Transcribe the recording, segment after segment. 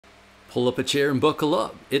Pull up a chair and buckle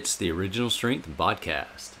up. It's the Original Strength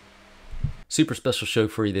BodCast. Super special show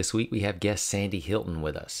for you this week. We have guest Sandy Hilton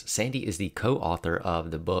with us. Sandy is the co-author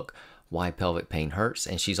of the book Why Pelvic Pain Hurts,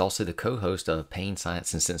 and she's also the co-host of Pain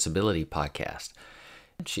Science and Sensibility podcast.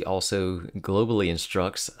 She also globally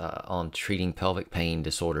instructs on treating pelvic pain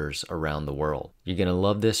disorders around the world. You're going to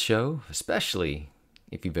love this show, especially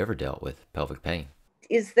if you've ever dealt with pelvic pain.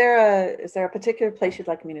 Is there a particular place you'd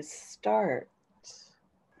like me to start?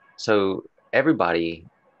 So everybody,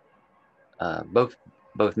 both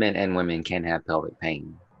men and women can have pelvic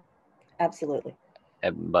pain. Absolutely.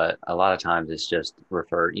 But a lot of times it's just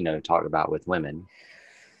talked about with women.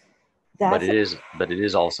 But it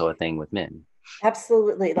is also a thing with men.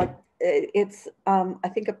 Absolutely. Like it's, I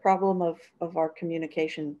think a problem of our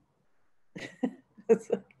communication.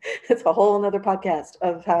 It's a whole another podcast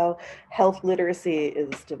of how health literacy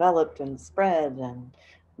is developed and spread, and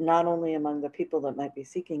not only among the people that might be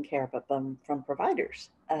seeking care, but from providers.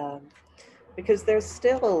 Because there's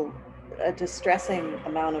still a distressing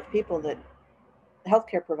amount of people that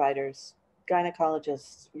healthcare providers,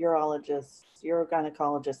 gynecologists, urologists,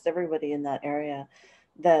 urogynecologists, everybody in that area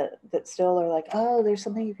that still are like, oh, there's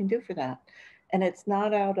something you can do for that. And it's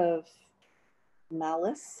not out of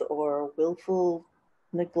malice or willful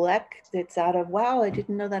neglect. It's out of, wow, I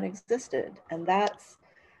didn't know that existed. And that's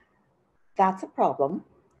a problem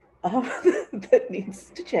that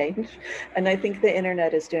needs to change. And I think the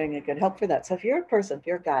internet is doing a good help for that. So if you're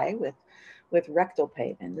a guy with rectal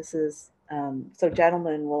pain, and this is, so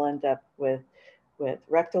gentlemen will end up with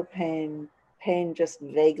rectal pain just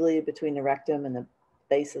vaguely between the rectum and the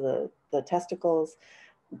base of the testicles,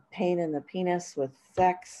 pain in the penis with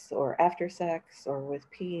sex or after sex or with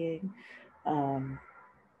peeing,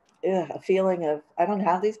 a feeling of, I don't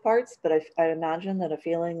have these parts, but I imagine that a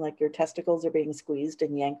feeling like your testicles are being squeezed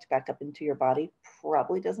and yanked back up into your body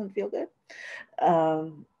probably doesn't feel good.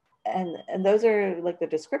 And those are like the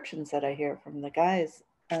descriptions that I hear from the guys.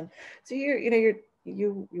 So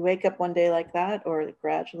you wake up one day like that, or it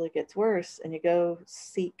gradually gets worse, and you go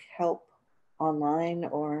seek help online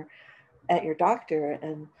or at your doctor,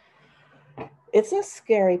 and it's a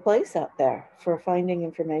scary place out there for finding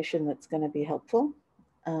information that's going to be helpful.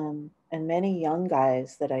 And many young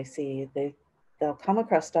guys that I see, they'll come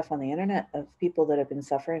across stuff on the internet of people that have been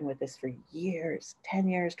suffering with this for years, 10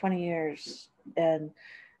 years, 20 years. And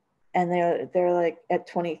they're like at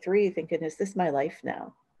 23 thinking, is this my life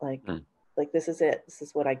now? Like this is it. This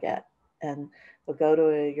is what I get. And they'll go to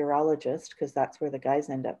a urologist because that's where the guys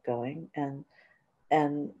end up going.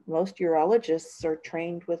 And most urologists are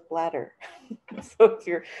trained with bladder. So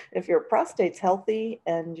if your prostate's healthy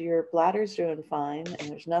and your bladder's doing fine, and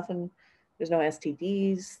there's no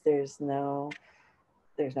STDs, there's no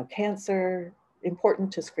cancer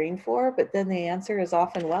important to screen for, but then the answer is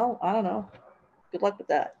often, well, I don't know, good luck with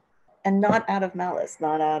that. And not out of malice,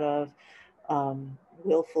 not out of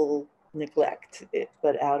willful neglect,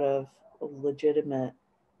 but out of legitimate,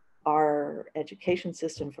 our education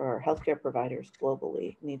system for our healthcare providers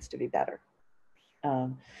globally needs to be better.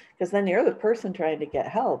 Because then you're the person trying to get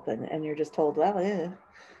help, and you're just told, well,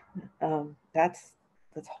 that's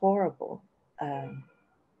horrible. So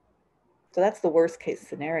that's the worst case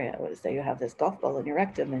scenario, is that you have this golf ball in your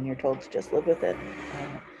rectum and you're told to just live with it,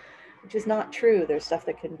 which is not true. There's stuff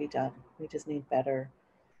that can be done. We just need better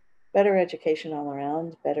education all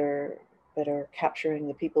around, better capturing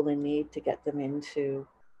the people in need to get them into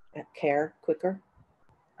care quicker.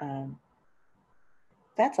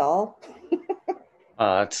 That's all.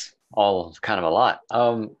 That's all kind of a lot.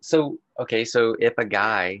 So if a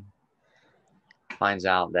guy finds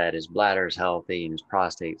out that his bladder is healthy and his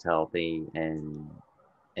prostate's healthy and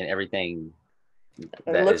everything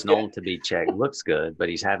that is known to be checked looks good, but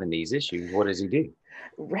he's having these issues, what does he do?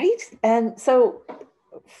 Right. And so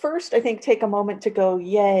first, I think take a moment to go,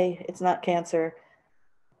 yay, it's not cancer.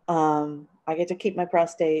 I get to keep my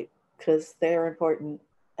prostate because they're important.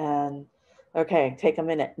 And okay, take a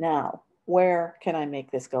minute now. Where can I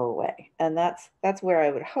make this go away? And that's where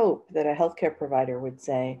I would hope that a healthcare provider would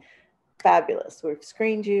say, fabulous, we've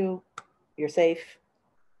screened you, you're safe,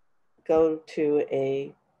 go to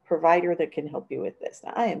a provider that can help you with this.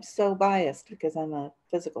 Now, I am so biased because I'm a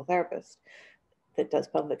physical therapist that does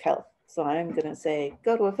pelvic health. So I'm going to say,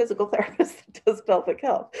 go to a physical therapist that does pelvic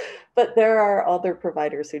health. But there are other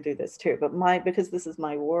providers who do this too. But because this is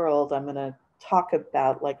my world, I'm going to talk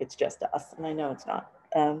about like it's just us. And I know it's not.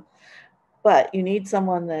 But you need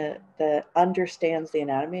someone that understands the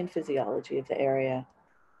anatomy and physiology of the area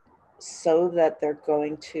so that they're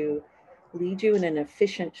going to lead you in an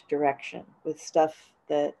efficient direction with stuff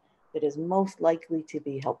that is most likely to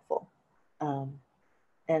be helpful.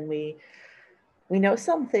 And we know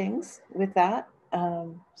some things with that.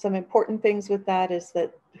 Some important things with that is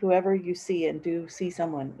that whoever you see, and do see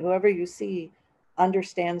someone, whoever you see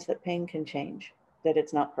understands that pain can change, that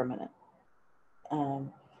it's not permanent,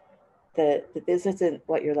 that this isn't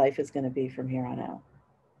what your life is going to be from here on out.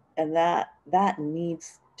 And that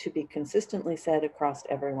needs to be consistently said across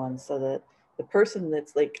everyone, so that the person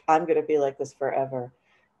that's like, I'm going to be like this forever,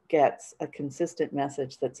 gets a consistent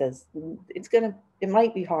message that says it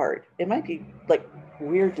might be hard. It might be like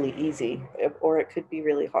weirdly easy, or it could be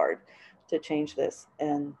really hard to change this.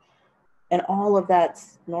 And all of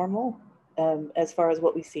that's normal, as far as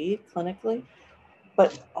what we see clinically,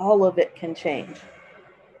 but all of it can change.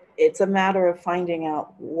 It's a matter of finding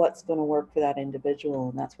out what's going to work for that individual.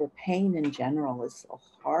 And that's where pain in general is so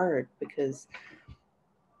hard, because,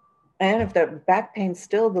 and if the back pain's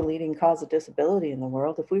still the leading cause of disability in the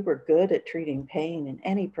world, if we were good at treating pain in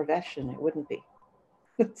any profession, it wouldn't be.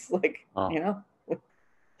 It's like,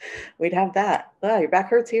 we'd have that. Oh, your back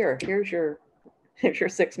hurts here. Here's your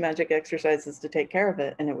 6 magic exercises to take care of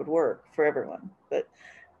it, and it would work for everyone. But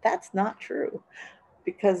that's not true,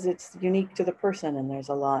 because it's unique to the person, and there's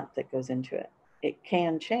a lot that goes into it. It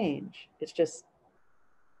can change. It's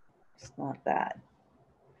not that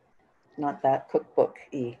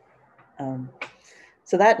cookbook-y.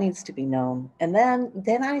 So that needs to be known. And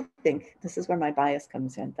then I think, this is where my bias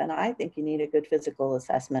comes in, then I think you need a good physical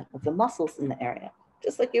assessment of the muscles in the area,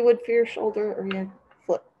 just like you would for your shoulder or your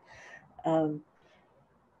foot.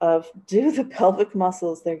 Do the pelvic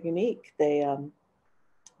muscles, they're unique.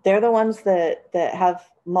 They're the ones that have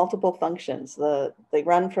multiple functions. They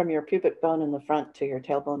run from your pubic bone in the front to your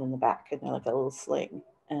tailbone in the back, and they're like a little sling.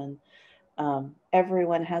 And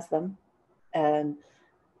everyone has them. And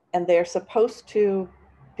they're supposed to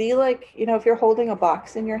be like, if you're holding a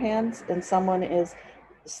box in your hands and someone is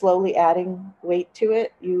slowly adding weight to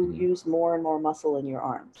it, you use more and more muscle in your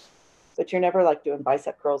arms. But you're never like doing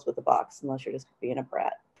bicep curls with the box, unless you're just being a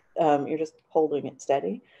brat. You're just holding it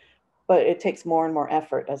steady. But it takes more and more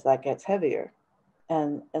effort as that gets heavier.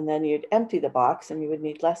 And then you'd empty the box and you would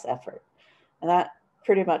need less effort. And that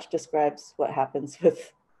pretty much describes what happens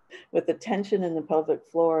with the tension in the pelvic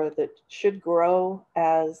floor that should grow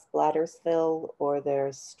as bladders fill or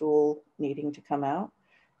there's stool needing to come out.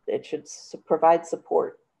 It should provide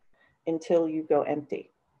support until you go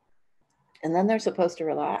empty. And then they're supposed to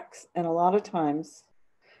relax. And a lot of times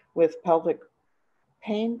with pelvic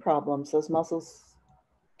pain problems, those muscles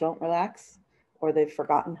don't relax, or they've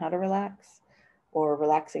forgotten how to relax, or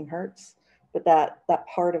relaxing hurts. But that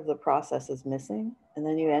part of the process is missing. And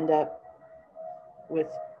then you end up with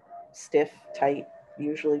stiff, tight,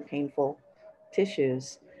 usually painful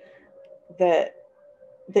tissues that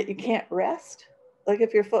you can't rest. Like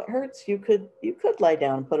if your foot hurts, you could lie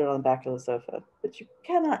down and put it on the back of the sofa, but you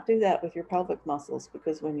cannot do that with your pelvic muscles,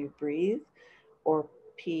 because when you breathe or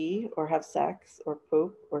pee or have sex or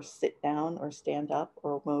poop or sit down or stand up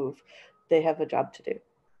or move, they have a job to do.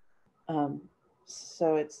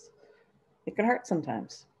 So it can hurt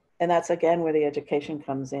sometimes. And that's again where the education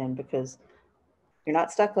comes in, because you're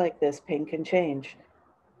not stuck like this. Pain can change.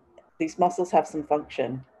 These muscles have some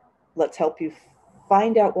function. Let's help you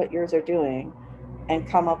find out what yours are doing and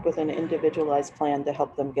come up with an individualized plan to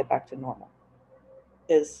help them get back to normal,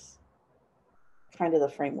 is kind of the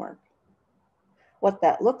framework. What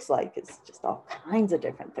that looks like is just all kinds of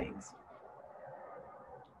different things.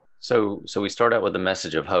 So we start out with a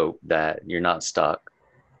message of hope that you're not stuck,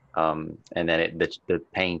 and then the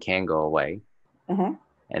pain can go away. Uh-huh.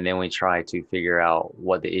 And then we try to figure out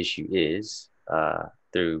what the issue is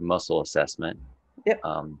through muscle assessment, Yep.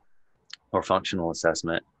 Or functional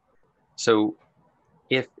assessment. So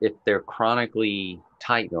if they're chronically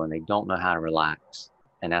tight though, and they don't know how to relax,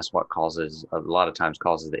 and that's what a lot of times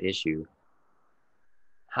causes the issue,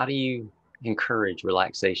 how do you encourage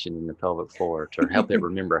relaxation in the pelvic floor to help it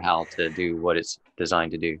remember how to do what it's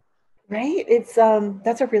designed to do? Right. It's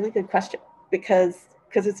that's a really good question, because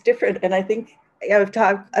it's different. And I think I've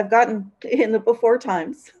gotten in the before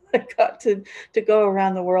times, I got to go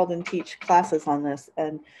around the world and teach classes on this,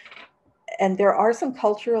 and there are some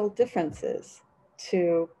cultural differences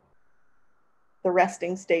to the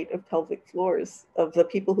resting state of pelvic floors of the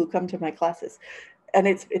people who come to my classes. And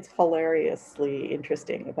it's hilariously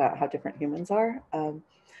interesting about how different humans are.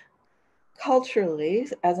 Culturally,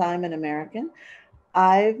 as I'm an American,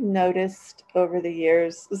 I've noticed over the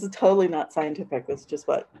years, this is totally not scientific, it's just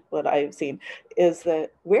what I've seen, is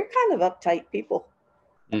that we're kind of uptight people.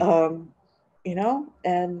 And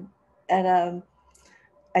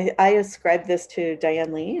I ascribe this to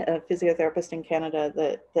Diane Lee, a physiotherapist in Canada,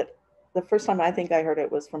 that the first time I think I heard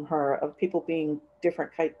it was from her, of people being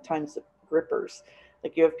different types of grippers.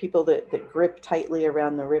 Like you have people that grip tightly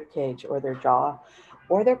around the rib cage or their jaw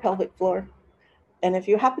or their pelvic floor. And if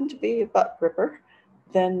you happen to be a butt gripper,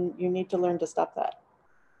 then you need to learn to stop that,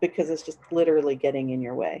 because it's just literally getting in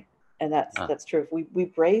your way. And that's true. If we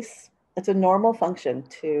brace, it's a normal function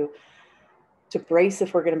to brace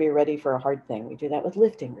if we're going to be ready for a hard thing. We do that with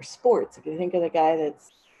lifting or sports. If you think of the guy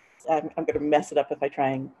that's, I'm going to mess it up if I try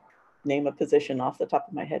and name a position off the top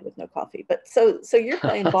of my head with no coffee. But so you're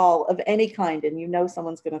playing ball of any kind, and you know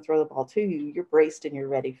someone's going to throw the ball to you. You're braced and you're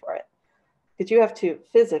ready for it. Because you have to,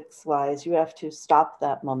 physics wise, you have to stop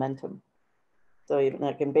that momentum. So even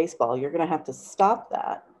like in baseball, you're going to have to stop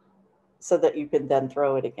that so that you can then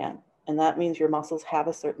throw it again. And that means your muscles have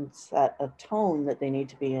a certain set of tone that they need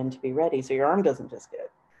to be in to be ready. So your arm doesn't just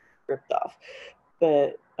get ripped off.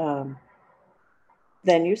 But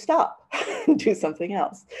then you stop and do something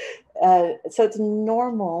else. So it's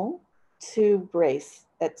normal to brace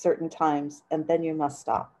at certain times, and then you must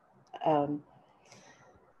stop. And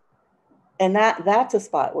that's a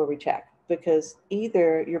spot where we check, because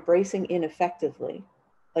either you're bracing ineffectively,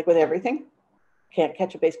 like with everything, can't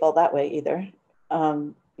catch a baseball that way either.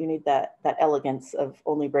 You need that elegance of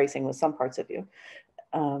only bracing with some parts of you,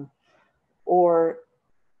 or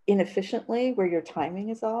inefficiently where your timing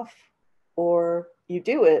is off, or you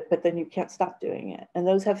do it, but then you can't stop doing it. And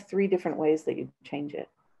those have 3 different ways that you change it.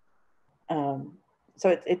 So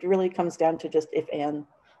it really comes down to just if and.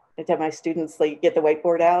 I tell my students, like, get the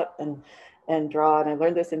whiteboard out and draw. And I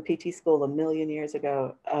learned this in PT school a million years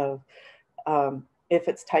ago of, if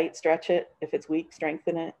it's tight, stretch it. If it's weak,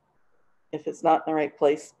 strengthen it. If it's not in the right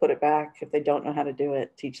place, put it back. If they don't know how to do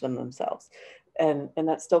it, teach them themselves. And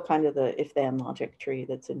that's still kind of the if-then logic tree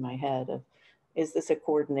that's in my head of, is this a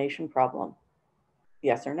coordination problem?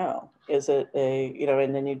 Yes or no? Is it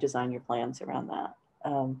and then you design your plans around that.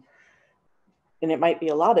 And it might be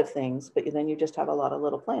a lot of things, but then you just have a lot of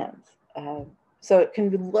little plans. So it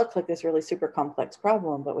can look like this really super complex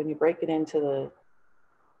problem, but when you break it into the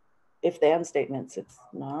if-then statements, it's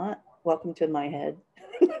not. Welcome to my head,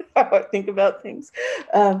 how I think about things.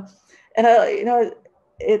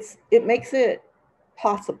 It makes it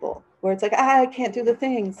possible, where it's like, I can't do the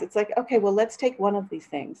things. It's like, okay, well, let's take one of these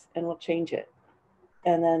things and we'll change it.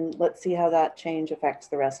 And then let's see how that change affects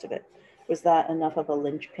the rest of it. Was that enough of a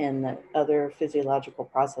linchpin that other physiological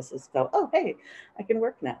processes go, oh, hey, I can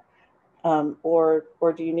work now? Or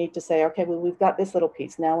do you need to say, okay, well, we've got this little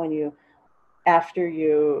piece. Now after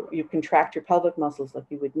you contract your pelvic muscles like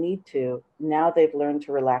you would need to, now they've learned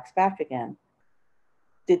to relax back again.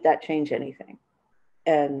 Did that change anything?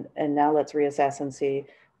 And now let's reassess and see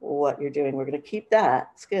what you're doing. We're going to keep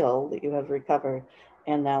that skill that you have recovered.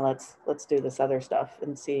 And now let's do this other stuff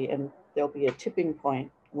and see, and there'll be a tipping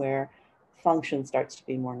point where function starts to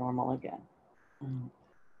be more normal again.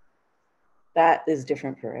 That is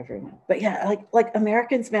different for everyone. But yeah, like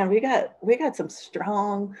Americans, man, we got some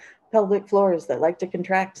strong pelvic floors that like to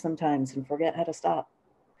contract sometimes and forget how to stop.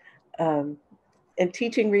 And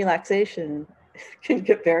teaching relaxation can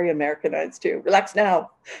get very Americanized too. Relax now.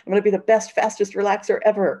 I'm going to be the best, fastest relaxer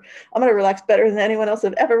ever. I'm going to relax better than anyone else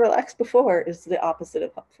have ever relaxed before, is the opposite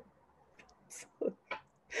of helpful.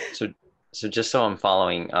 So just so I'm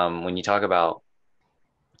following, when you talk about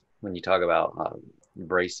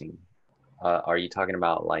bracing, are you talking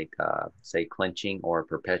about like say clenching or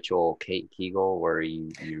perpetual Kegel, where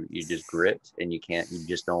you just gripped and you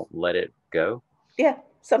just don't let it go? Yeah,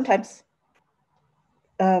 sometimes.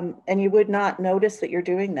 And you would not notice that you're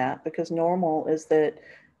doing that, because normal is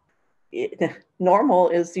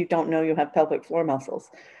you don't know you have pelvic floor muscles.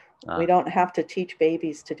 We don't have to teach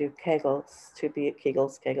babies to do Kegels to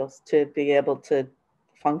be able to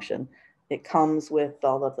function. It comes with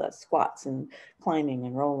all of the squats and climbing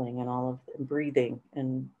and rolling and all of and breathing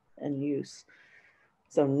and use.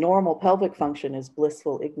 So normal pelvic function is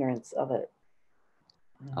blissful ignorance of it.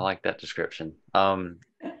 I like that description.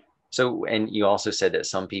 So, and you also said that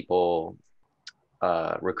some people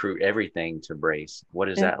recruit everything to brace. What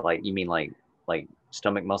is that like? You mean like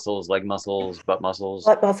stomach muscles, leg muscles, butt muscles?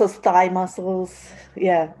 Butt muscles, thigh muscles.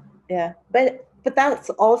 Yeah. But that's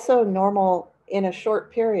also normal in a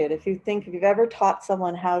short period. If you've ever taught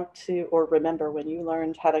someone how to, or remember when you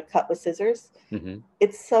learned how to cut with scissors,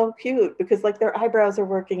 it's so cute, because like their eyebrows are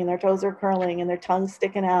working and their toes are curling and their tongue's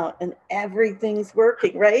sticking out and everything's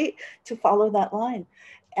working, right? To follow that line.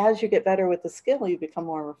 As you get better with the skill, you become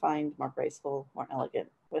more refined, more graceful, more elegant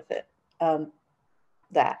with it.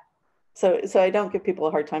 So I don't give people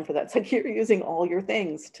a hard time for that. It's like, you're using all your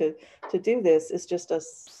things to do this. It just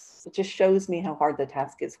shows me how hard the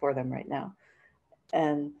task is for them right now.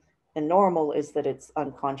 And And normal is that it's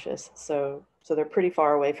unconscious. So they're pretty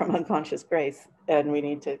far away from unconscious grace, and we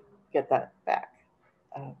need to get that back.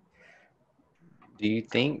 Do you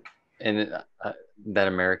think and that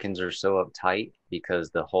Americans are so uptight because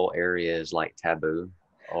the whole area is like taboo,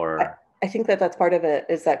 I, or I think that that's part of it,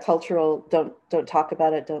 is that cultural don't talk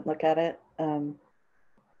about it, don't look at it.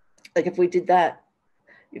 Like if we did that,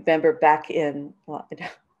 remember back in, well,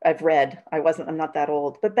 I'm not that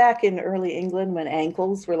old, but back in early England when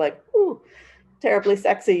ankles were like, ooh, terribly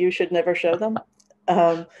sexy, you should never show them.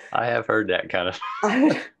 I have heard that kind of. I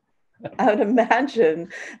would, I would imagine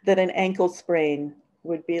that an ankle sprain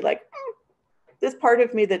would be like, this part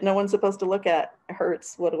of me that no one's supposed to look at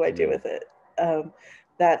hurts. What do I do with it? Um,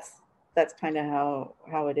 that's that's kind of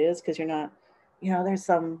how it is, because you're not, there's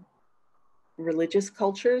some religious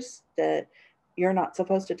cultures that you're not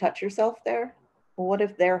supposed to touch yourself there. Well, what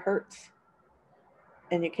if there hurts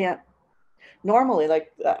and you can't? Normally,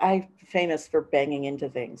 like I'm famous for banging into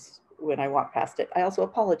things when I walk past it. I also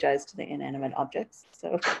apologize to the inanimate objects.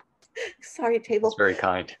 So sorry, That's table. very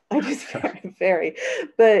kind. I just very,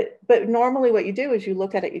 but normally what you do is you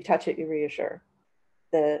look at it, you touch it, you reassure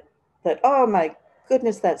that oh my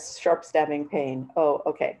goodness, that's sharp stabbing pain. Oh,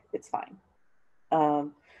 okay, it's fine.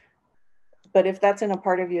 Um, but if that's in a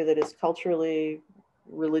part of you that is culturally,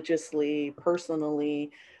 religiously,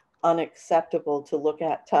 personally unacceptable to look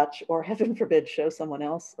at, touch, or heaven forbid, show someone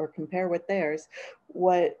else or compare with theirs,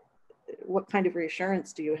 what kind of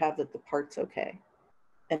reassurance do you have that the part's okay?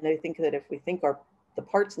 And I think that if we think the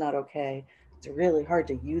part's not okay, it's really hard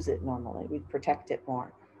to use it normally. We protect it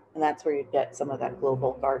more. And that's where you get some of that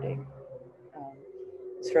global guarding.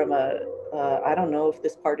 It's from I don't know if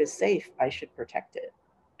this part is safe, I should protect it.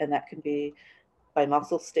 And that can be by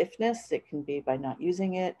muscle stiffness, it can be by not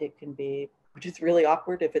using it, it can be, which is really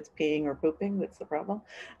awkward if it's peeing or pooping, that's the problem.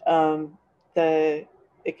 Um, it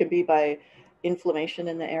can be by inflammation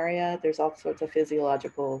in the area. There's all sorts of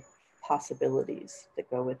physiological possibilities that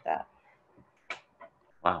go with that.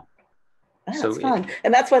 Wow. That's fun.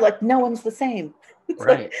 And that's why, like, no one's the same. It's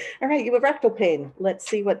right. Like, all right, you have rectal pain. Let's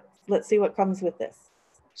see what comes with this.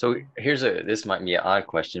 So this might be an odd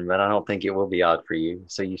question, but I don't think it will be odd for you.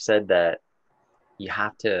 So you said that you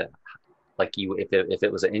have to, like, if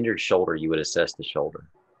it was an injured shoulder, you would assess the shoulder.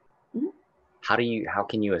 Mm-hmm. How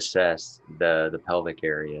can you assess the pelvic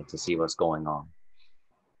area to see what's going on?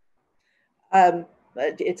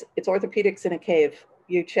 It's orthopedics in a cave.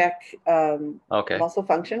 You check Okay. muscle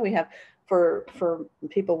function. We have for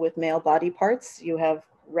people with male body parts, you have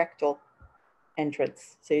rectal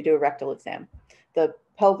entrance. So you do a rectal exam. The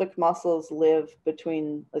pelvic muscles live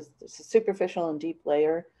between a superficial and deep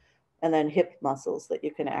layer, and then hip muscles that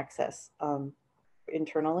you can access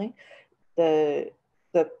internally. The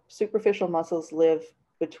superficial muscles live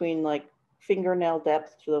between like fingernail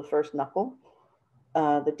depth to the first knuckle.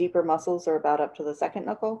 The deeper muscles are about up to the second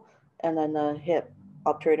knuckle, and then the hip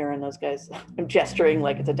obturator and those guys. I'm gesturing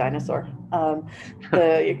like it's a dinosaur.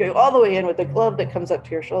 You go all the way in with the glove that comes up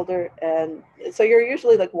to your shoulder, and so you're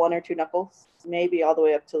usually like one or two knuckles, maybe all the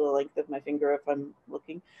way up to the length of my finger if I'm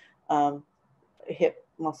looking, hip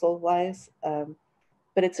muscle wise.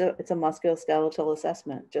 But it's a musculoskeletal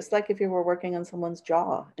assessment, just like if you were working on someone's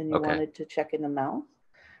jaw and you wanted to check in the mouth,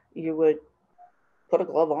 you would put a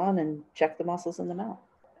glove on and check the muscles in the mouth.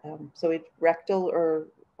 So it's rectal or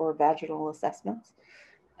vaginal assessments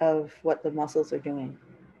of what the muscles are doing.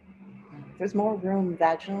 There's more room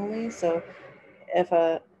vaginally, so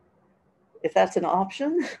if that's an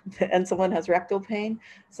option and someone has rectal pain,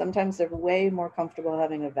 sometimes they're way more comfortable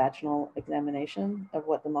having a vaginal examination of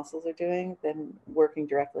what the muscles are doing than working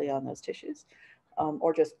directly on those tissues,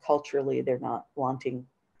 or just culturally they're not wanting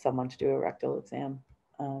someone to do a rectal exam.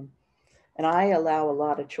 And I allow a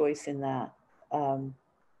lot of choice in that,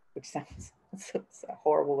 which sounds it's a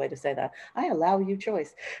horrible way to say that. I allow you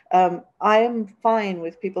choice. I am fine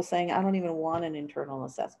with people saying, I don't even want an internal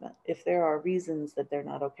assessment if there are reasons that they're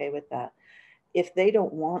not okay with that. If they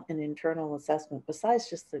don't want an internal assessment, besides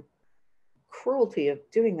just the cruelty of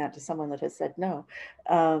doing that to someone that has said no,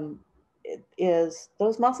 it is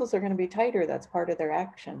those muscles are going to be tighter. That's part of their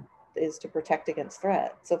action, is to protect against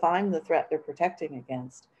threat. So if I'm the threat they're protecting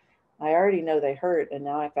against, I already know they hurt, and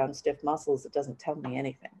now I found stiff muscles. It doesn't tell me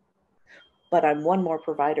anything. But I'm one more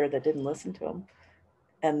provider that didn't listen to them,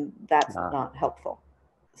 and that's not helpful.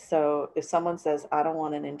 So if someone says, I don't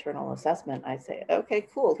want an internal assessment, I say, okay,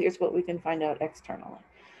 cool. Here's what we can find out externally.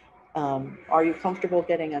 Are you comfortable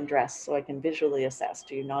getting undressed so I can visually assess?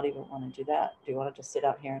 Do you not even want to do that? Do you want to just sit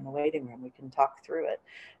out here in the waiting room? We can talk through it.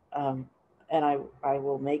 And I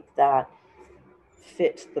will make that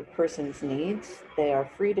fit the person's needs. They are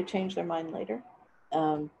free to change their mind later.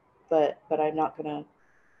 but I'm not going to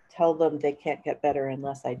tell them they can't get better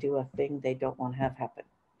unless I do a thing they don't want to have happen.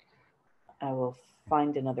 I will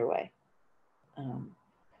find another way.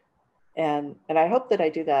 And I hope that I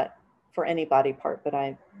do that for any body part, but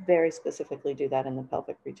I very specifically do that in the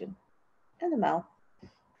pelvic region and the mouth.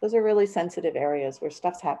 Those are really sensitive areas where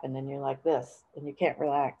stuff's happened and you're like this, and you can't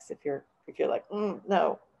relax if you're like,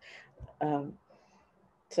 no.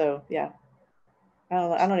 So yeah,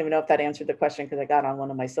 I don't even know if that answered the question, because I got on one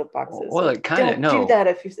of my soapboxes. Well, like, it kind of, don't no. do that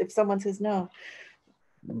if someone says no.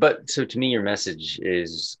 But so to me, your message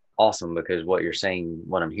is awesome, because what you're saying,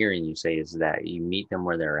 what I'm hearing you say, is that you meet them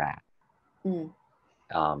where they're at.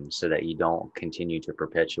 So that you don't continue to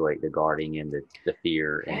perpetuate the guarding and the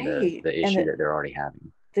fear and the issue that they're already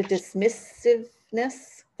having. The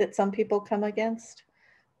dismissiveness that some people come against,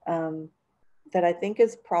 that I think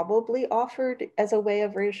is probably offered as a way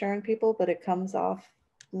of reassuring people, but it comes off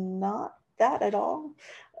not that at all.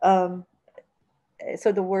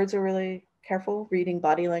 So the words are really careful. Reading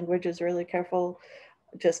body language is really careful.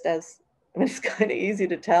 Just as, I mean, it's kind of easy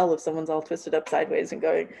to tell if someone's all twisted up sideways and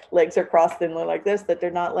going, legs are crossed and like this, that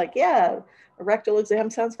they're not like, yeah, a rectal exam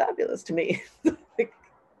sounds fabulous to me. Like,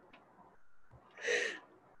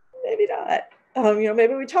 maybe not.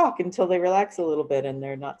 Maybe we talk until they relax a little bit and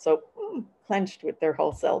they're not so clenched with their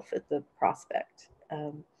whole self at the prospect.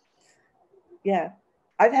 Yeah,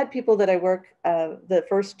 I've had people that I work, the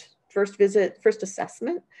first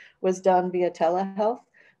assessment was done via telehealth,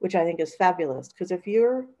 which I think is fabulous, because if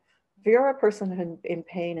you're a person in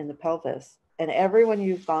pain in the pelvis and everyone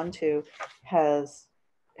you've gone to has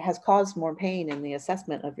caused more pain in the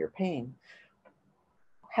assessment of your pain,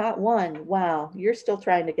 one, wow, you're still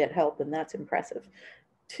trying to get help, and that's impressive.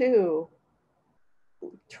 Two,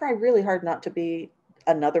 try really hard not to be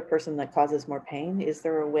another person that causes more pain. Is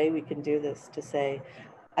there a way we can do this to say,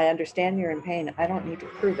 I understand you're in pain. I don't need to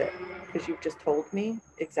prove it, because you've just told me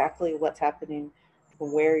exactly what's happening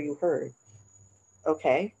from where you heard.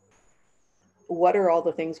 Okay. What are all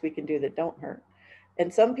the things we can do that don't hurt?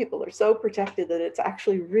 And some people are so protected that it's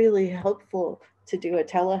actually really helpful to do a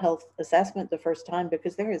telehealth assessment the first time,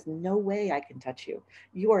 because there is no way I can touch you.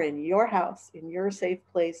 You are in your house, in your safe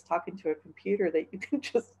place, talking to a computer that you can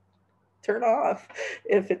just turn off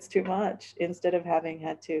if it's too much, instead of having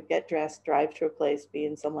had to get dressed, drive to a place, be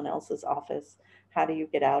in someone else's office. How do you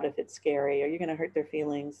get out if it's scary? Are you going to hurt their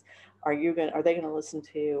feelings? Are they going to listen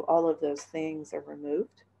to you? All of those things are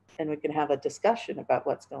removed, and we can have a discussion about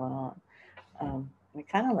what's going on. I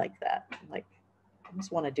kind of like that. Like, I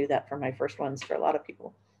just want to do that for my first ones for a lot of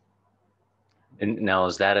people. And now,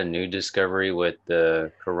 is that a new discovery with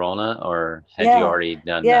the corona, or had you already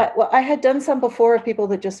done that? Yeah, well, I had done some before of people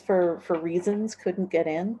that just for reasons couldn't get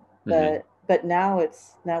in, but now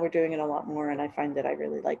we're doing it a lot more, and I find that I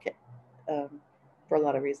really like it, for a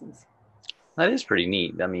lot of reasons. That is pretty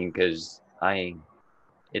neat. I mean, because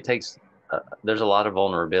it takes there's a lot of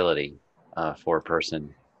vulnerability for a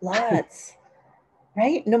person. Lots,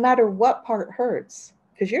 right? No matter what part hurts,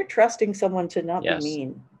 because you're trusting someone to not be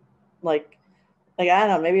mean. Like I don't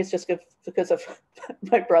know, maybe it's just because of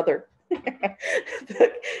my brother.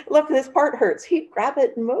 Look, this part hurts. He'd grab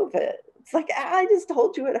it and move it. It's like, I just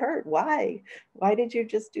told you it hurt. Why did you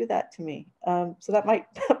just do that to me? So that might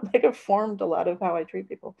have formed a lot of how I treat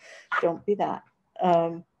people. Don't be that.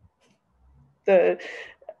 But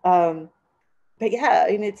yeah,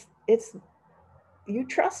 I mean, it's you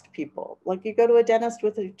trust people. Like, you go to a dentist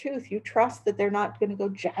with a tooth, you trust that they're not going to go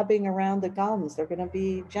jabbing around the gums. They're going to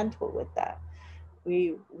be gentle with that.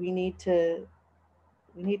 We need to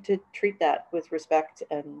treat that with respect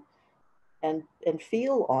and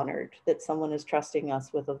feel honored that someone is trusting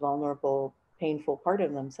us with a vulnerable, painful part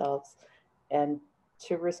of themselves, and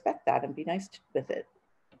to respect that and be nice with it.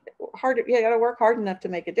 You got to work hard enough to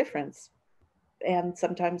make a difference, and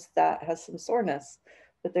sometimes that has some soreness,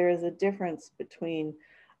 but there is a difference between,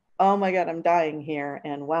 oh my God, I'm dying here,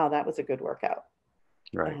 and wow, that was a good workout.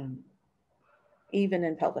 Right. Even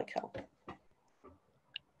in pelvic health.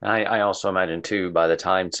 I also imagine too, by the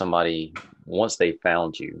time somebody, once they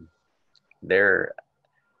found you,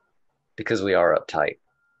 because we are uptight,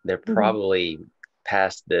 they're probably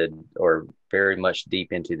past or very much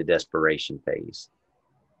deep into the desperation phase.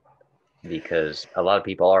 Because a lot of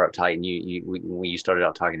people are uptight, and when you started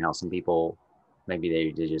out talking how some people,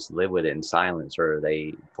 maybe they just live with it in silence, or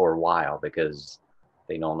they for a while because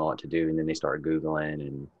they don't know what to do, and then they start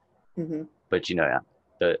Googling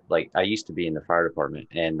but like, I used to be in the fire department,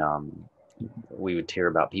 and we would hear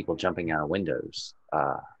about people jumping out of windows,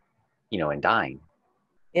 and dying.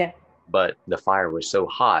 Yeah. But the fire was so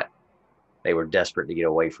hot, they were desperate to get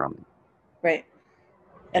away from it. Right.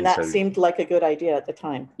 And that seemed like a good idea at the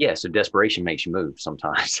time. Yeah. So desperation makes you move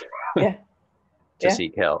sometimes. Yeah. To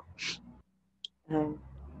seek help.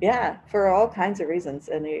 Yeah, for all kinds of reasons.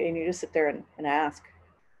 And you just sit there and ask,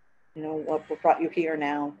 what brought you here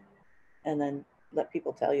now? And then let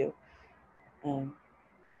people tell you.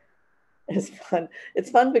 It's fun. It's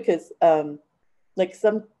fun because like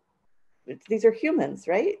these are humans,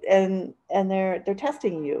 right? And they're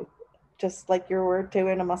testing you, just like you were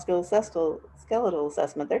doing a musculoskeletal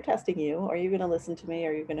assessment. They're testing you. Are you going to listen to me?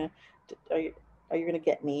 Are you going to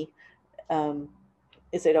get me? Am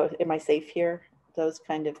I safe here? Those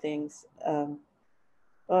kind of things. And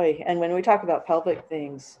when we talk about pelvic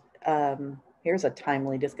things, here's a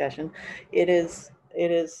timely discussion. It is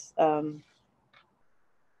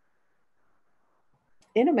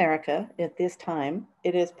in America at this time,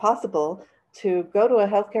 it is possible to go to a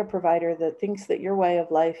healthcare provider that thinks that your way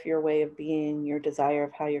of life, your way of being, your desire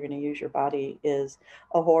of how you're going to use your body is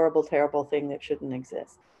a horrible, terrible thing that shouldn't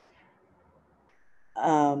exist.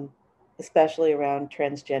 Especially around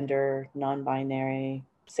transgender, non-binary,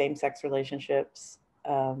 same-sex relationships.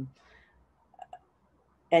 And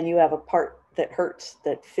you have a part that hurts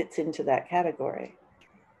that fits into that category.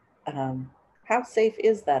 How safe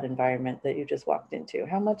is that environment that you just walked into?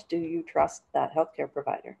 How much do you trust that healthcare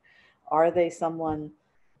provider? Are they one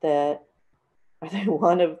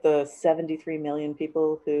of the 73 million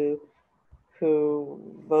people who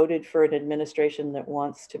voted for an administration that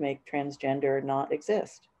wants to make transgender not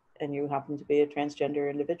exist, and you happen to be a transgender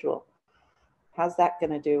individual? How's that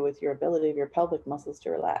going to do with your ability of your pelvic muscles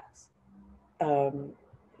to relax?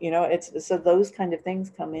 It's so those kind of things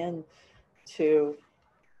come in to,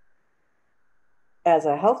 as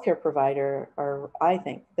a healthcare provider, I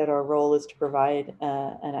think that our role is to provide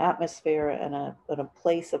an atmosphere and a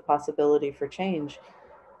place of possibility for change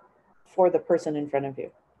for the person in front of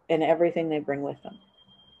you and everything they bring with them,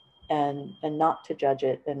 and not to judge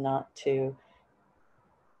it, and not to,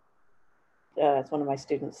 as one of my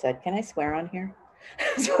students said, "Can I swear on here?"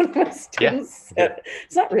 As one of my students said.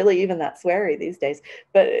 It's not really even that sweary these days.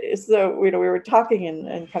 But so, we were talking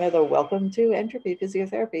and kind of the welcome to Entropy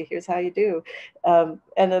Physiotherapy. Here's how you do. And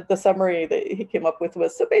the summary that he came up with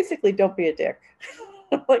was, so basically, don't be a dick.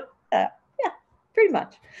 Like, yeah, pretty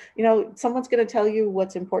much. Someone's going to tell you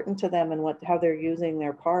what's important to them and how they're using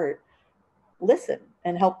their part. Listen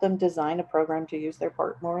and help them design a program to use their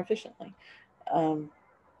part more efficiently.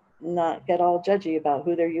 Not get all judgy about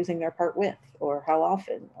who they're using their part with, or how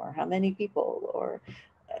often, or how many people, or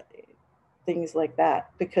things like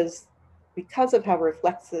that. Because of how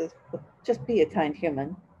reflexive, just be a kind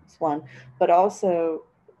human, it's one, but also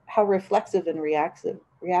how reflexive and reactive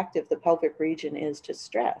the pelvic region is to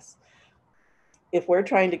stress. If we're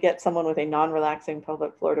trying to get someone with a non-relaxing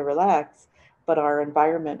pelvic floor to relax, but our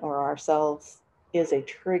environment or ourselves is a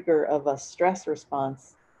trigger of a stress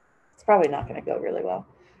response, it's probably not going to go really well.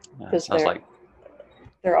 Because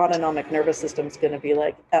their autonomic nervous system is going to be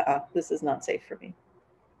like, this is not safe for me.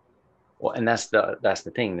 Well, and that's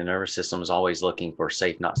the thing. The nervous system is always looking for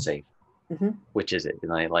safe, not safe. Mm-hmm. Which is it?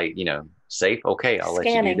 Safe. Okay, I'll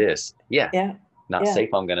Scanning. Let you do this. Yeah. Not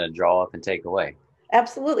safe. I'm going to draw up and take away.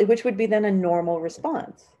 Absolutely, which would be then a normal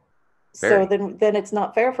response. Very. So then it's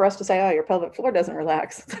not fair for us to say, your pelvic floor doesn't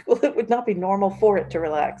relax. Well, it would not be normal for it to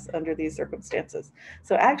relax under these circumstances.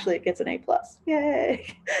 So actually it gets an A+. Yay.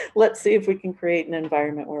 Let's see if we can create an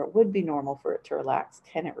environment where it would be normal for it to relax.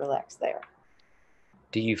 Can it relax there?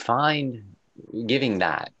 Do you find, giving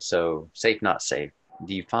that, so safe, not safe,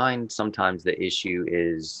 do you find sometimes the issue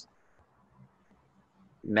is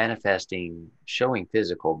manifesting, showing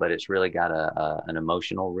physical, but it's really got an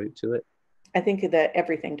emotional root to it? I think that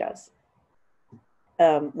everything does.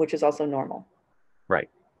 Which is also normal. Right.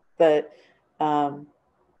 But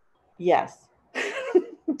yes,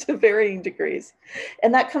 to varying degrees.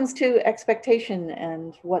 And that comes to expectation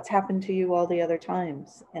and what's happened to you all the other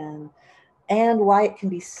times, and why it can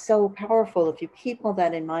be so powerful if you keep all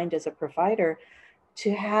that in mind as a provider,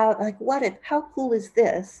 to have how cool is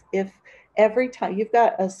this if every time you've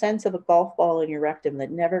got a sense of a golf ball in your rectum that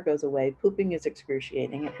never goes away, pooping is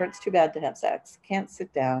excruciating, it hurts too bad to have sex, can't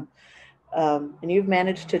sit down, and you've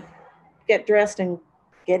managed to get dressed and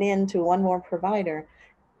get into one more provider,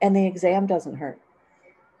 and the exam doesn't hurt.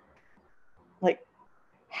 Like,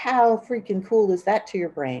 how freaking cool is that to your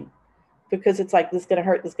brain? Because it's like, this is going to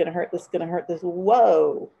hurt, this is going to hurt, this is going to hurt, this.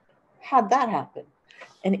 Whoa, how'd that happen?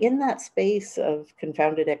 And in that space of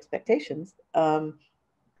confounded expectations,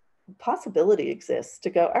 possibility exists to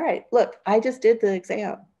go, all right, look, I just did the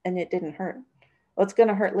exam and it didn't hurt. What's going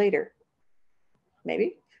to hurt later?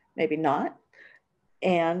 Maybe not.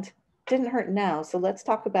 And didn't hurt now. So let's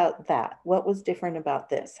talk about that. What was different about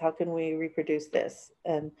this? How can we reproduce this?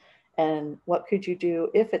 And what could you do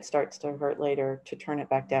if it starts to hurt later to turn it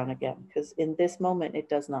back down again? Because in this moment, it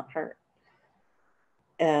does not hurt.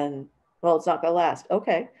 And well, it's not going to last.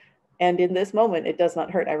 Okay. And in this moment, it does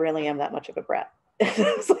not hurt. I really am that much of a brat.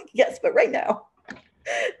 It's like, yes, but right now.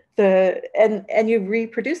 And you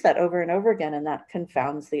reproduce that over and over again, and that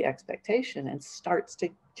confounds the expectation and starts to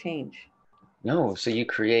change. No, so you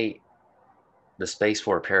create the space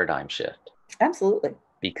for a paradigm shift. Absolutely.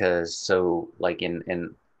 Because so like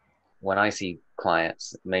in when I see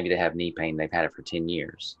clients, maybe they have knee pain, they've had it for 10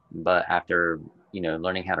 years, but after,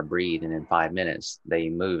 learning how to breathe and in 5 minutes they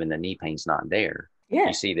move and the knee pain's not there. Yeah.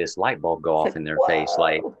 You see this light bulb go off in their whoa. face,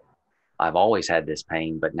 like, I've always had this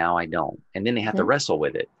pain, but now I don't. And then they have to wrestle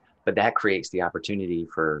with it. But that creates the opportunity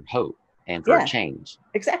for hope and for change.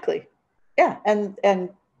 Exactly. Yeah. And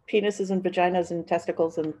penises and vaginas and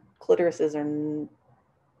testicles and clitorises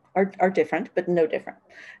are different, but no different.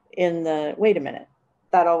 In the, wait a minute,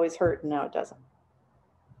 that always hurt and now it doesn't.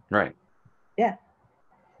 Right. Yeah.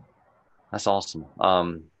 That's awesome.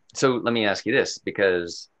 So let me ask you this,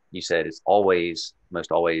 because you said it's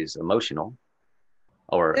most always emotional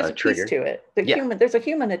or there's a trigger. Piece to it. There's a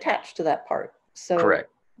human attached to that part. So correct.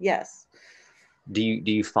 Yes. Do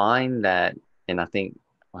you find that, and I think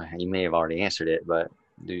you may have already answered it, but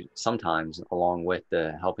sometimes along with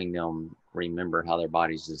the helping them remember how their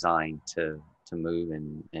body's designed to move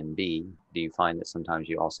and be, do you find that sometimes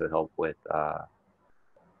you also help with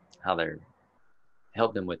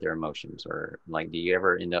help them with their emotions, or like, do you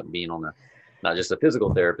ever end up being on not just a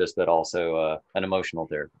physical therapist, but also an emotional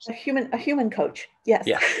therapist? A human coach. Yes.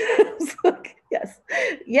 Yeah.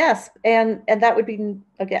 Yes. And that would be,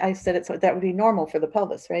 again, I said it, so that would be normal for the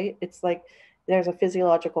pelvis, right? It's like there's a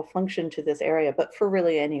physiological function to this area, but for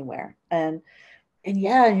really anywhere. And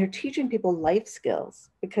yeah, you're teaching people life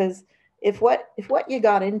skills, because if what you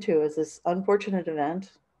got into is this unfortunate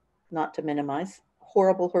event, not to minimize,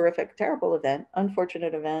 horrible, horrific, terrible event,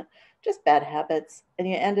 unfortunate event, just bad habits, and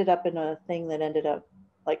you ended up in a thing that ended up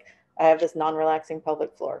like, I have this non-relaxing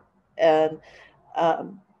pelvic floor,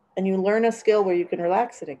 and you learn a skill where you can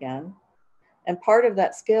relax it again. And part of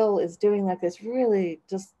that skill is doing like this really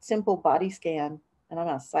just simple body scan. And I'm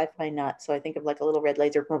a sci-fi nut, so I think of like a little red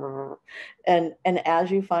laser. And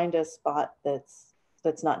as you find a spot that's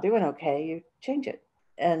not doing okay, you change it.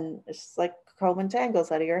 And it's just like combing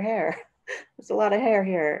tangles out of your hair. There's a lot of hair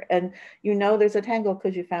here. And there's a tangle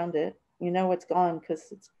because you found it. It's gone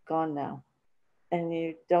because it's gone now. And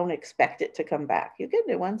you don't expect it to come back. You get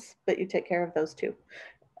new ones, but you take care of those too.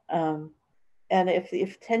 And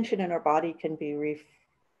if tension in our body can be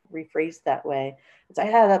rephrased that way, it's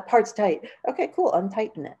like, that part's tight. Okay, cool,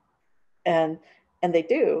 untighten it. And they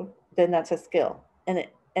do, then that's a skill. And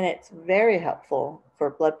it's very helpful for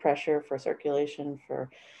blood pressure, for circulation, for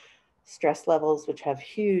stress levels, which have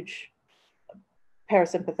huge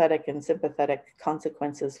parasympathetic and sympathetic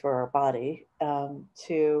consequences for our body,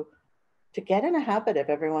 to get in a habit of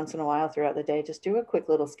every once in a while throughout the day, just do a quick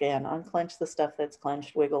little scan, unclench the stuff that's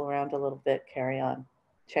clenched, wiggle around a little bit, carry on,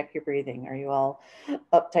 check your breathing. Are you all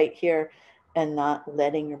uptight here? And not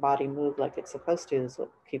letting your body move like it's supposed to is what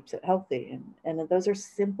keeps it healthy. And those are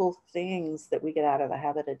simple things that we get out of the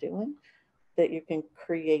habit of doing, that you can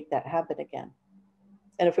create that habit again.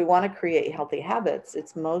 And if we want to create healthy habits,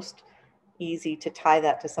 it's most easy to tie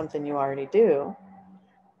that to something you already do.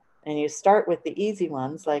 And you start with the easy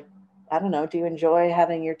ones, like, I don't know, do you enjoy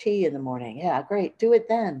having your tea in the morning? Yeah, great. Do it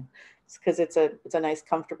then. It's because it's a nice,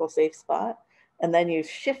 comfortable, safe spot. And then you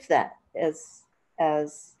shift that as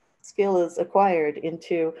skill is acquired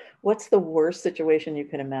into, what's the worst situation you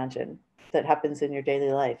can imagine that happens in your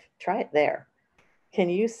daily life? Try it there. Can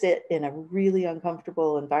you sit in a really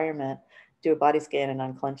uncomfortable environment, do a body scan and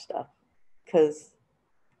unclench stuff? Because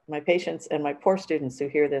my patients and my poor students who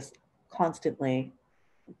hear this constantly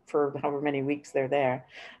for however many weeks they're there,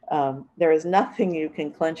 there is nothing you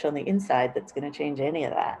can clench on the inside that's going to change any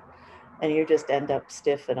of that. And you just end up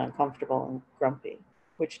stiff and uncomfortable and grumpy,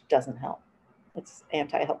 which doesn't help. It's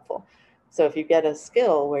anti-helpful. So if you get a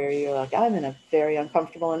skill where you're like, I'm in a very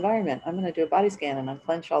uncomfortable environment, I'm going to do a body scan and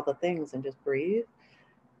unclench all the things and just breathe.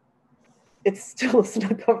 It's still an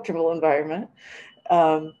uncomfortable environment.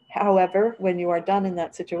 However, when you are done in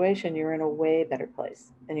that situation, you're in a way better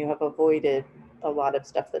place and you have avoided a lot of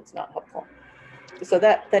stuff that's not helpful. So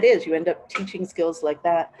that is, you end up teaching skills like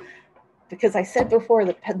that, because I said before,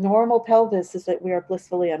 the normal pelvis is that we are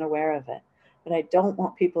blissfully unaware of it. What I don't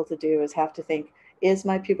want people to do is have to think, is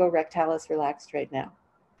my puborectalis relaxed right now?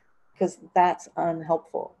 Because that's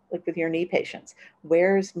unhelpful. Like with your knee patients,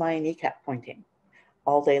 where's my kneecap pointing?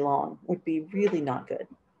 all day long would be really not good.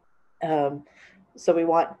 So we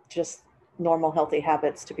want just normal healthy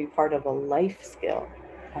habits to be part of a life skill.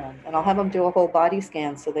 And I'll have them do a whole body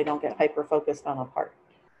scan so they don't get hyper focused on a part.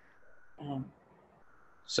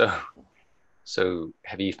 So, so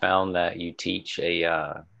have you found that you teach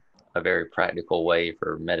a very practical way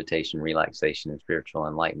for meditation, relaxation, and spiritual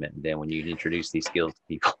enlightenment? And then when you introduce these skills to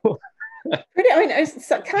people, Pretty, I mean, it's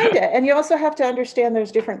kind of, and you also have to understand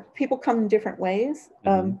there's different people come in different ways.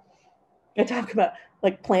 Mm-hmm. I talk about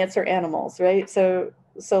like plants or animals, right? So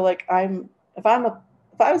like if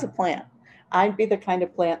I was a plant, I'd be the kind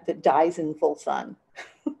of plant that dies in full sun.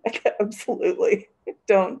 Like, absolutely,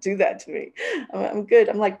 don't do that to me. I'm good.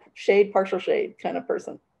 I'm like shade, partial shade kind of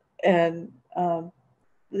person, and ugh.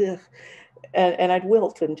 And I'd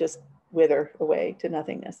wilt and just wither away to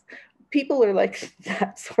nothingness. People are like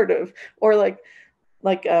that sort of, or I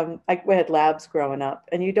had labs growing up,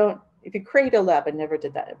 and you don't, if you create a lab, I never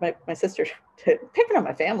did that. My sister, picking on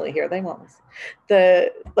my family here, they won't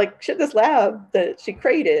listen. She had this lab that she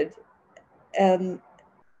created, and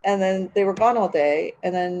then they were gone all day,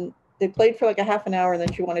 and then they played for like a half an hour, and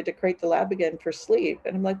then she wanted to create the lab again for sleep.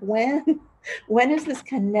 And I'm like, when is this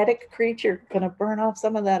kinetic creature going to burn off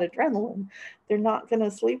some of that adrenaline? They're not going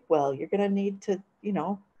to sleep well. You're going to need to,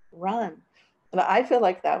 run. And I feel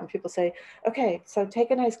like that when people say, okay, so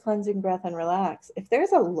take a nice cleansing breath and relax. If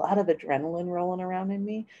there's a lot of adrenaline rolling around in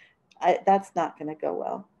me, that's not going to go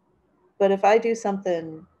well. But if I do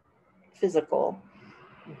something physical,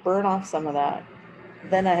 burn off some of that,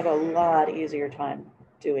 then I have a lot easier time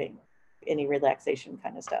doing any relaxation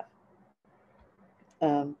kind of stuff.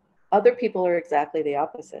 Other people are exactly the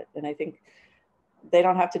opposite. And I think they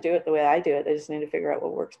don't have to do it the way I do it. They just need to figure out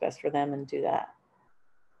what works best for them and do that.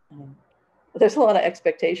 There's a lot of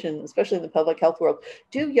expectation, especially in the public health world.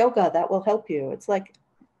 Do yoga, that will help you. It's like,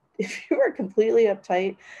 if you are completely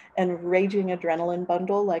uptight and raging adrenaline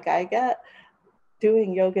bundle like I get,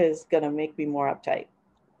 doing yoga is going to make me more uptight.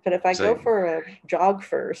 But if I go for a jog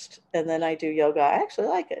first and then I do yoga, I actually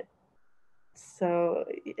like it. So,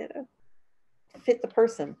 fit the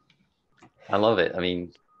person. I love it. I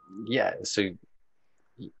mean, yeah. So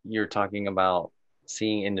you're talking about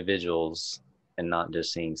seeing individuals and not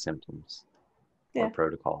just seeing symptoms or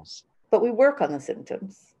protocols. But we work on the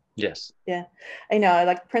symptoms. Yes. Yeah. I know. I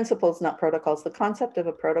like principles, not protocols. The concept of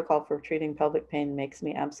a protocol for treating pelvic pain makes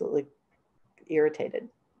me absolutely irritated,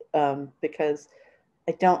 because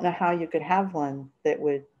I don't know how you could have one that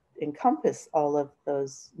would encompass all of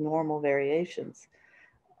those normal variations,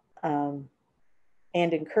 and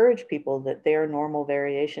encourage people that their normal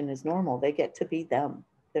variation is normal. They get to be them.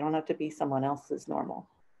 They don't have to be someone else's normal.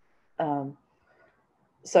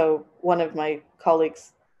 So one of my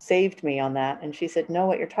colleagues saved me on that, and she said, no,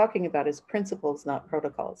 what you're talking about is principles, not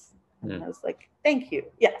protocols. And I was like, thank you.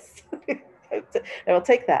 Yes. I will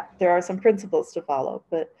take that. There are some principles to follow,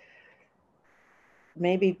 but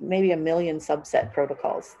maybe a million subset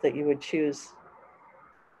protocols that you would choose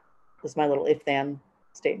as my little if-then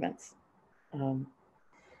statements,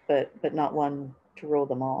 but not one to rule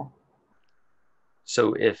them all.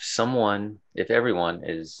 So if everyone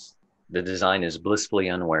is, the design is blissfully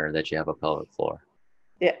unaware that you have a pelvic floor.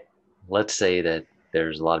 Yeah. Let's say that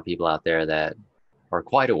there's a lot of people out there that are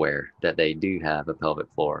quite aware that they do have a pelvic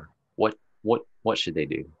floor. What should they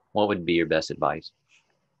do? What would be your best advice?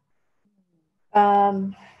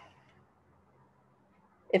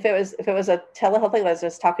 If it was a telehealth thing, I was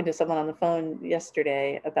just talking to someone on the phone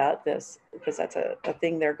yesterday about this, because that's a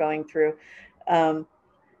thing they're going through,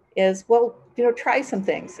 is, well, try some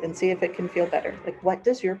things and see if it can feel better. Like, what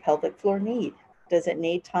does your pelvic floor need? Does it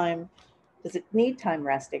need time? Does it need time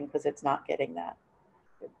resting because it's not getting that?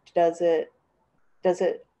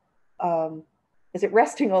 Is it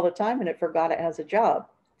resting all the time and it forgot it has a job?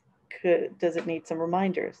 Does it need some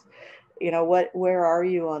reminders? Where are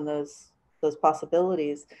you on those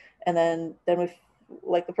possibilities? And then with,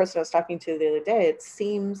 like, the person I was talking to the other day, it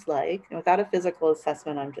seems like, without a physical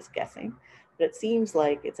assessment, I'm just guessing, but it seems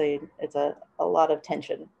like it's a lot of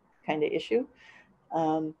tension kind of issue.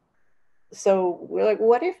 So we're like,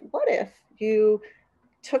 what if you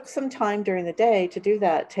took some time during the day to do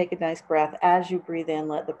that? Take a nice breath as you breathe in,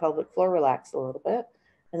 let the pelvic floor relax a little bit.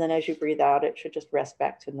 And then as you breathe out, it should just rest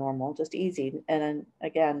back to normal, just easy. And then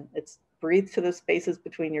again, it's breathe to the spaces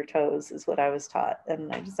between your toes is what I was taught.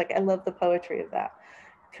 And I love the poetry of that,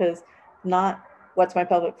 because not what's my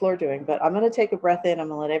pelvic floor doing, but I'm going to take a breath in, I'm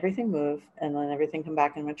going to let everything move and let everything come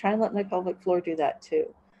back. And I'm going to try and let my pelvic floor do that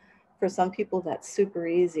too. For some people, that's super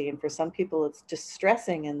easy. And for some people, it's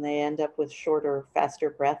distressing and they end up with shorter, faster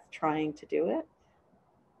breath trying to do it.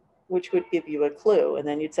 which would give you a clue. And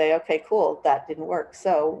then you'd say, okay, cool, that didn't work.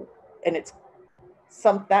 So, and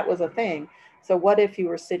that was a thing. So what if you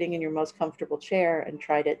were sitting in your most comfortable chair and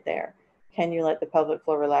tried it there? Can you let the pelvic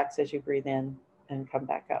floor relax as you breathe in and come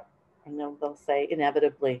back up? And they'll say,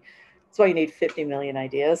 inevitably, that's why you need 50 million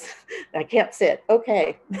ideas. I can't sit.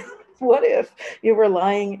 Okay. What if you were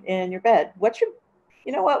lying in your bed? What's your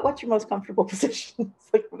most comfortable position?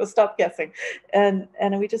 It's like, I'm gonna stop guessing. And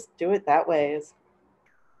we just do it that way. Is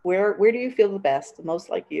where do you feel the best, the most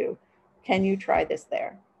like you? Can you try this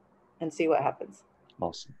there and see what happens?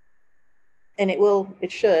 Awesome. And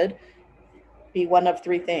it should be one of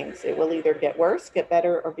three things. It will either get worse, get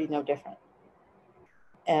better, or be no different.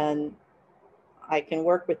 And I can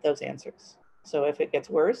work with those answers. So if it gets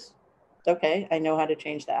worse, okay, I know how to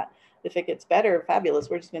change that. If it gets better, fabulous,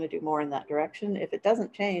 we're just going to do more in that direction. If it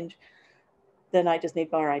doesn't change, then I just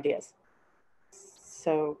need more ideas.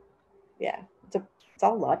 So yeah, it's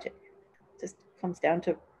all logic. It just comes down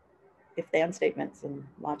to if-then statements and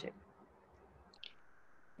logic.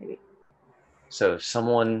 Maybe. So if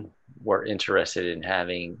someone were interested in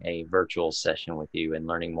having a virtual session with you and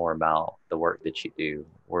learning more about the work that you do,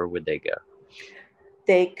 where would they go?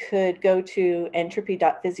 They could go to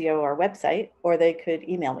entropy.physio, our website, or they could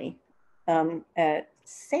email me at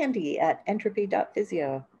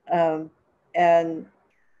sandy@entropy.physio, and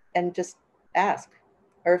just ask.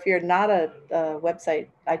 Or if you're not a website,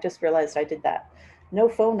 I just realized I did that. No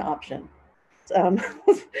phone option.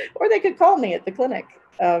 Or they could call me at the clinic,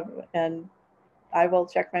 and I will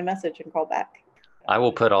check my message and call back. I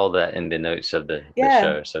will put all that in the notes of the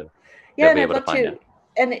show, so yeah, they'll be and able to find it.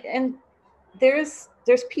 And there's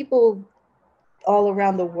people all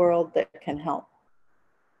around the world that can help,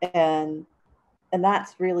 and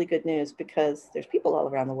that's really good news, because there's people all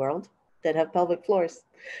around the world that have pelvic floors,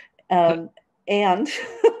 and and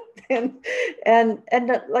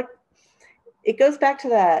like, it goes back to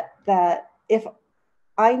that if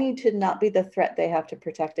I need to not be the threat they have to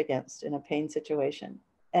protect against in a pain situation.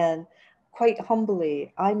 And quite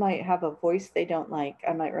humbly, I might have a voice they don't like.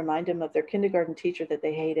 I might remind them of their kindergarten teacher that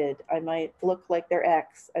they hated. I might look like their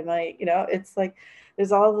ex. I might, it's like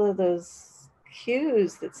there's all of those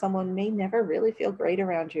cues that someone may never really feel great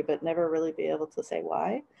around you, but never really be able to say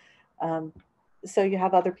why. So you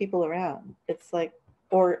have other people around. It's like,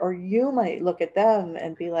 or you might look at them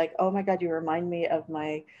and be like, oh my God, you remind me of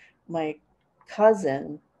my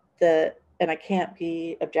cousin, and I can't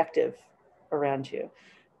be objective around you.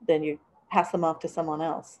 Then you pass them off to someone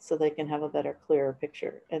else so they can have a better, clearer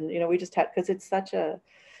picture. And we just have, because it's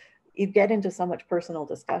you get into so much personal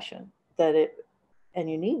discussion and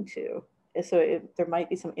you need to. So there might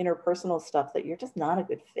be some interpersonal stuff that you're just not a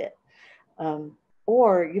good fit,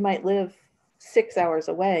 or you might live 6 hours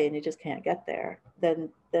away and you just can't get there.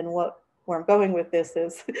 Then where I'm going with this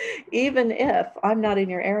is, even if I'm not in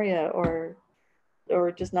your area or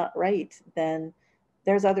just not right, then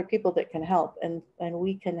there's other people that can help, and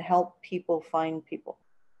we can help people find people,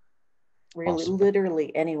 really. Awesome.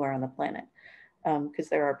 Literally anywhere on the planet, because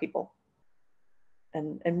there are people,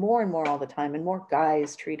 and more all the time, and more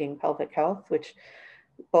guys treating pelvic health, which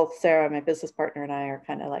both Sarah, my business partner, and I are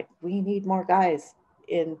kind of like, we need more guys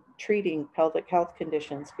in treating pelvic health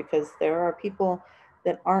conditions, because there are people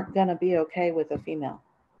that aren't going to be okay with a female,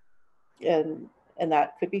 and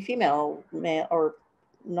that could be female, male, or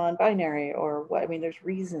non-binary, or what. I mean, there's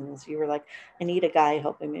reasons. You were like, I need a guy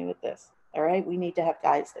helping me with this. All right, we need to have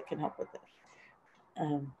guys that can help with this.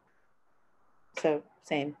 So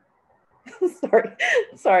same.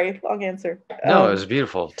 sorry, long answer. No, it was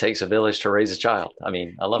beautiful. It takes a village to raise a child. I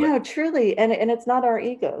mean, I love it. No, truly. And it's not our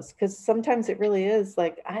egos, because sometimes it really is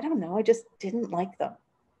like, I don't know, I just didn't like them,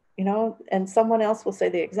 and someone else will say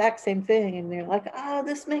the exact same thing, and they're like, oh,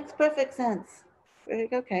 this makes perfect sense.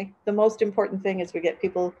 Like, okay, the most important thing is we get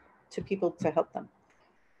people to help them,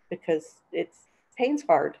 because pain's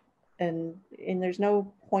hard, and there's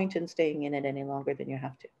no point in staying in it any longer than you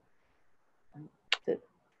have to. That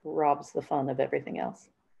robs the fun of everything else.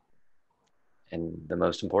 And the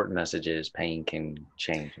most important message is pain can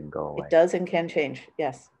change and go away. It does and can change,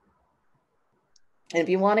 yes. And if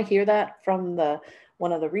you want to hear that from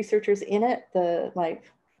one of the researchers in it,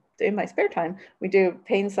 in my spare time, we do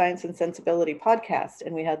Pain, Science, and Sensibility podcast,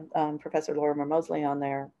 and we had Professor Lorimer Mosley on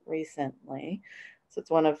there recently. So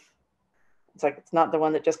it's not the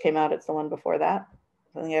one that just came out; it's the one before that,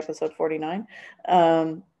 I think episode 49.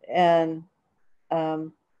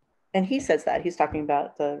 And he says that he's talking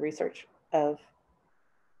about the research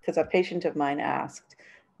because a patient of mine asked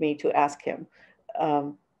me to ask him,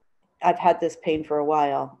 I've had this pain for a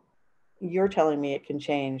while. You're telling me it can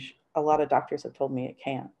change. A lot of doctors have told me it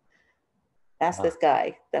can't. Ask this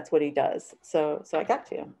guy. That's what he does. So I got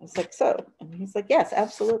to him. I was like, so, and he's like, yes,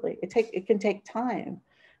 absolutely. It can take time.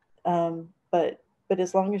 But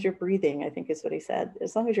as long as you're breathing, I think is what he said.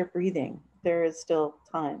 As long as you're breathing, there is still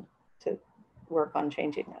time to work on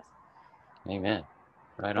changing this. Amen.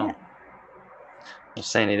 Right Yeah. on. Well,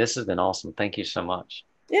 Sandy, this has been awesome. Thank you so much.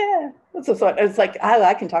 Yeah. It's like,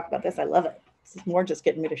 I can talk about this. I love it. This is more just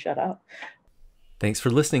getting me to shut up. Thanks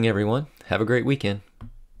for listening, everyone. Have a great weekend.